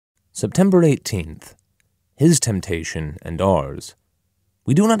September 18th. His temptation and ours.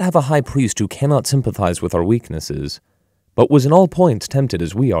 We do not have a high priest who cannot sympathize with our weaknesses, but was in all points tempted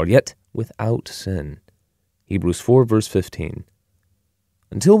as we are, yet without sin. Hebrews 4, verse 15.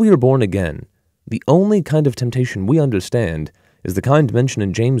 Until we are born again, the only kind of temptation we understand is the kind mentioned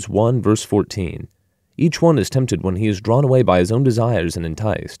in James 1, verse 14. Each one is tempted when he is drawn away by his own desires and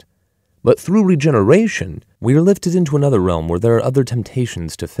enticed. But through regeneration, we are lifted into another realm where there are other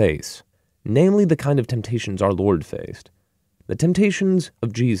temptations to face, namely the kind of temptations our Lord faced. The temptations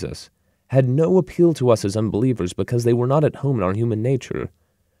of Jesus had no appeal to us as unbelievers because they were not at home in our human nature.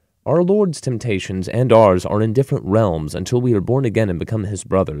 Our Lord's temptations and ours are in different realms until we are born again and become His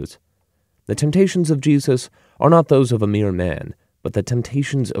brothers. The temptations of Jesus are not those of a mere man, but the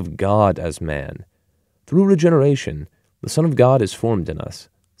temptations of God as man. Through regeneration, the Son of God is formed in us.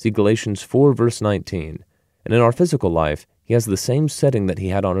 See Galatians 4, verse 19. And in our physical life, He has the same setting that He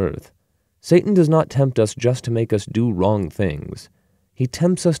had on earth. Satan does not tempt us just to make us do wrong things. He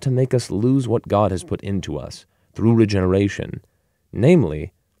tempts us to make us lose what God has put into us through regeneration,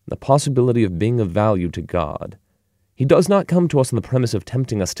 namely, the possibility of being of value to God. He does not come to us on the premise of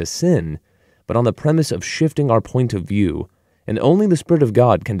tempting us to sin, but on the premise of shifting our point of view, and only the Spirit of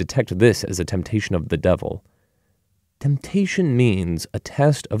God can detect this as a temptation of the devil. Temptation means a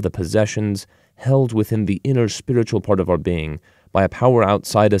test of the possessions held within the inner spiritual part of our being by a power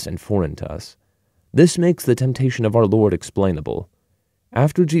outside us and foreign to us. This makes the temptation of our Lord explainable.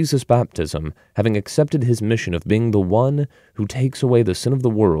 After Jesus' baptism, having accepted His mission of being the one who takes away the sin of the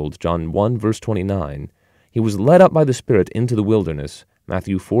world, John 1, verse 29, He was led up by the Spirit into the wilderness,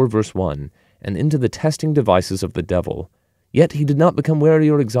 Matthew 4, verse 1, and into the testing devices of the devil. Yet He did not become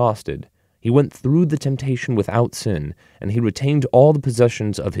weary or exhausted. He went through the temptation without sin, and He retained all the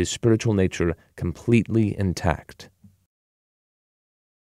possessions of His spiritual nature completely intact.